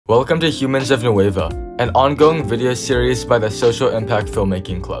Welcome to Humans of Nueva, an ongoing video series by the Social Impact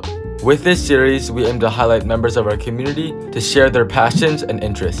Filmmaking Club. With this series, we aim to highlight members of our community to share their passions and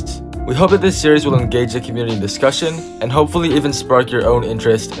interests. We hope that this series will engage the community in discussion and hopefully even spark your own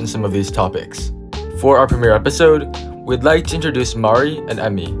interest in some of these topics. For our premiere episode, we'd like to introduce Mari and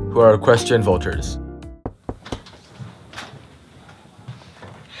Emmy, who are equestrian vultures.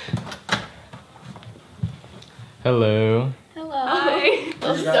 Hello. Hello. Hi.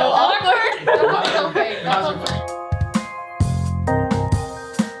 That's so awkward. Okay, that's okay.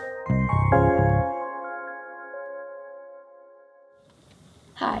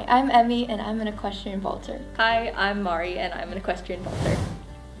 Hi, I'm Emmy and I'm an equestrian vaulter. Hi, I'm Mari and I'm an equestrian vaulter.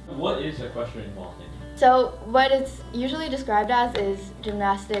 What is equestrian vaulting? So what it's usually described as is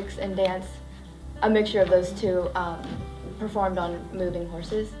gymnastics and dance, a mixture of those two, performed on moving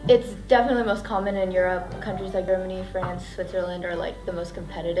horses. It's definitely most common in Europe. Countries like Germany, France, Switzerland are like the most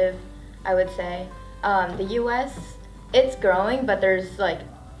competitive, I would say. The US, it's growing, but there's like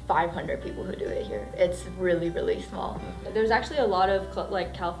 500 people who do it here. It's really, really small. There's actually a lot of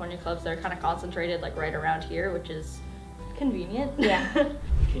like California clubs that are kind of concentrated like right around here, which is convenient. Yeah.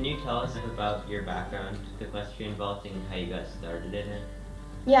 Can you tell us about your background with equestrian vaulting and how you got started in it?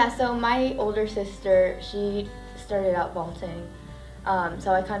 Yeah, so my older sister, she started out vaulting,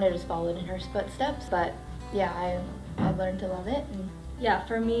 so I kind of just followed in her footsteps, but yeah, I learned to love it. Yeah,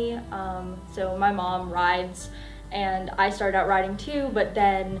 for me, so my mom rides, and I started out riding too, but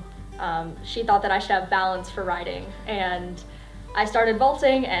then she thought that I should have balance for riding, and I started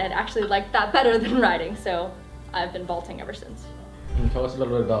vaulting and actually liked that better than riding, so I've been vaulting ever since. Can you tell us a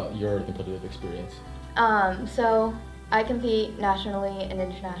little bit about your competitive experience? So I compete nationally and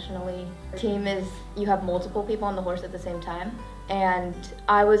internationally. The team is, you have multiple people on the horse at the same time. And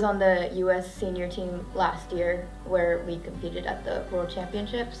I was on the US senior team last year where we competed at the World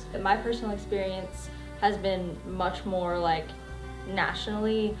Championships. My personal experience has been much more like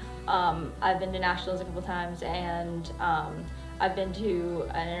nationally. I've been to nationals a couple times, and I've been to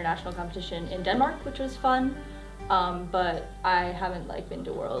an international competition in Denmark, which was fun. But I haven't like been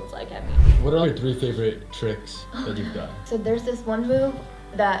to worlds like Emmy. What are your 3 favorite tricks that you've done? So there's this one move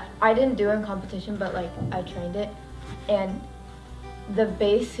that I didn't do in competition, but like I trained it. And the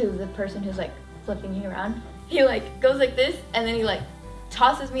base, who's the person who's like flipping you around, he like goes like this, and then he like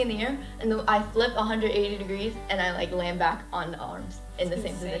tosses me in the air, and then I flip 180 degrees, and I like land back on the arms in the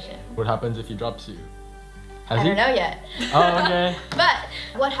same position. What happens if he drops you? I don't know yet. Oh, okay. But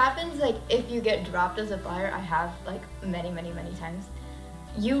what happens, like, if you get dropped as a flyer, I have, like, many times,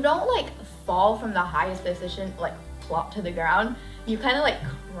 you don't, like, fall from the highest position, like, plop to the ground. You kind of, like,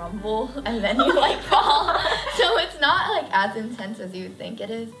 crumble, and then you, like, fall. So it's not, like, as intense as you would think it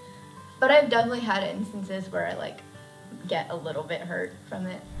is. But I've definitely had instances where I, like, get a little bit hurt from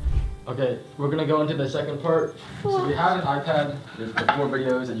it. Okay, we're going to go into the second part. So we have an iPad. There's the 4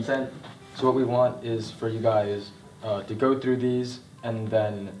 videos that you sent. So what we want is for you guys to go through these and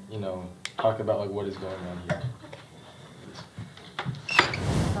then, you know, talk about like what is going on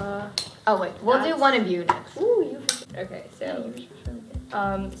here. Oh wait, we'll do one of you next. Ooh, you. Okay, so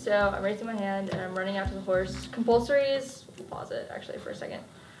so I'm raising my hand and I'm running after the horse. Compulsories. Pause it actually for a second.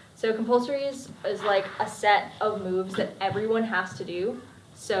 So compulsories is like a set of moves that everyone has to do.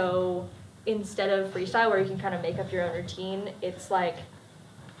 So instead of freestyle where you can kind of make up your own routine, it's like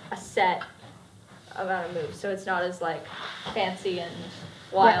a set amount of moves, so it's not as like fancy and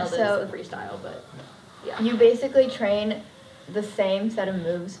wild as the freestyle, but yeah. You basically train the same set of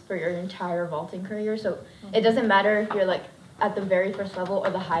moves for your entire vaulting career, so it doesn't matter if you're like at the very first level or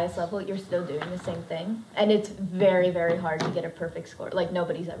the highest level, you're still doing the same thing, and it's very hard to get a perfect score. Like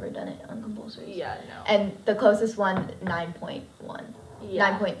nobody's ever done it on compulsory. Yeah, no. And the closest one, 9.1,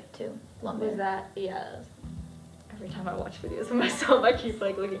 yeah. 9.2. Was that, yeah. Every time I watch videos of myself, I keep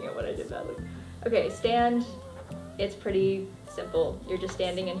like looking at what I did badly. Okay, stand. It's pretty simple. You're just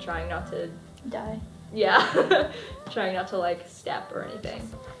standing and trying not to die. Yeah, trying not to like step or anything.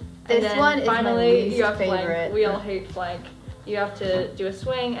 This and then one is finally, my least you have favorite. Flank. We all hate flank. You have to do a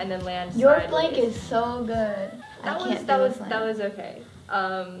swing and then land. Your sideways. flank is so good. That was okay.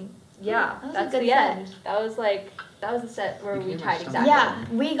 Yeah, that's the end. That was the set where we tied exactly. Yeah,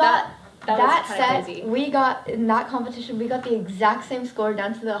 we got. That set, crazy. We got, in that competition, we got the exact same score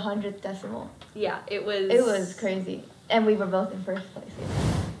down to the 100th decimal. Yeah, it was... It was crazy. And we were both in first place.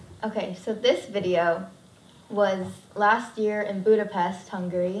 Okay, so this video was last year in Budapest,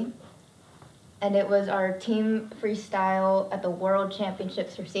 Hungary. And it was our team freestyle at the World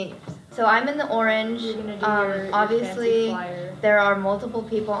Championships for seniors. So I'm in the orange. You're gonna do your obviously, there are multiple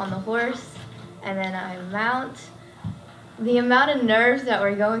people on the horse. And then I mount. The amount of nerves that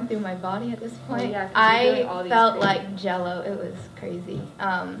were going through my body at this point, yeah, 'cause you're doing all I these felt crazy like jello. It was crazy.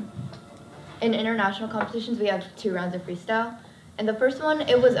 In international competitions, we have 2 rounds of freestyle. And the first one,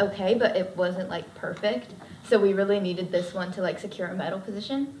 it was okay, but it wasn't like perfect. So we really needed this one to like secure a medal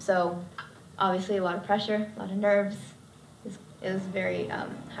position. So obviously a lot of pressure, a lot of nerves. It was very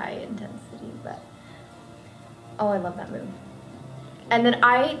high intensity, but oh, I love that move. And then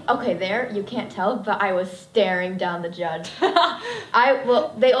there, you can't tell, but I was staring down the judge.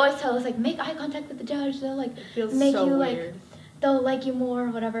 They always tell us like, make eye contact with the judge. They'll like make so you weird. like, they'll like you more or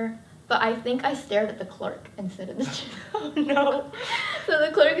whatever. But I think I stared at the clerk instead of the judge. Oh no. So the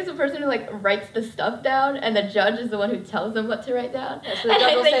clerk is the person who like writes the stuff down, and the judge is the one who tells them what to write down. Yeah, so the and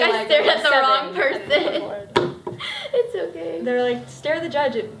judge I will think say, I like, stared at the 7 wrong person. board. It's okay. They're like, stare at the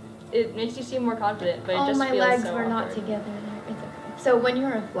judge. It makes you seem more confident, but it just my feels legs so were not awkward. together there. It's okay. So when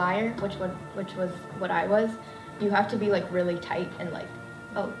you're a flyer, which was what I was, you have to be like really tight and like,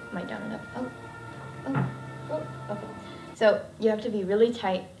 oh, my down and up. Oh, okay. So you have to be really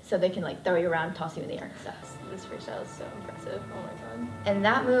tight so they can like throw you around, toss you in the air and stuff. This freestyle is so impressive. Oh my god. And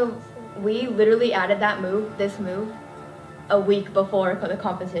that move, we literally added this move, a week before the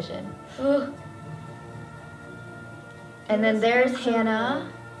competition. Ugh. And then there's Hannah.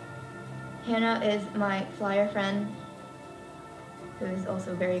 Hannah is my flyer friend, who is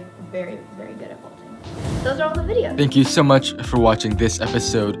also very, very, very good at vaulting. Those are all the videos. Thank you so much for watching this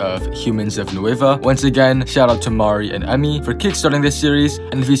episode of Humans of Nueva. Once again, shout out to Mari and Emmy for kickstarting this series,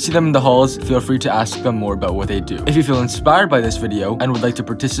 and if you see them in the halls, feel free to ask them more about what they do. If you feel inspired by this video and would like to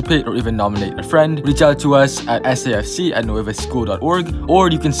participate or even nominate a friend, reach out to us at SIFC@nuevaschool.org, or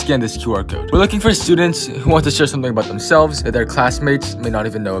you can scan this QR code. We're looking for students who want to share something about themselves that their classmates may not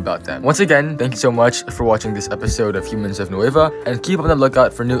even know about them. Once again, thank you so much for watching this episode of Humans of Nueva, and keep on the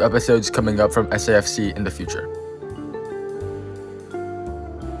lookout for new episodes coming up from SIFC in the future.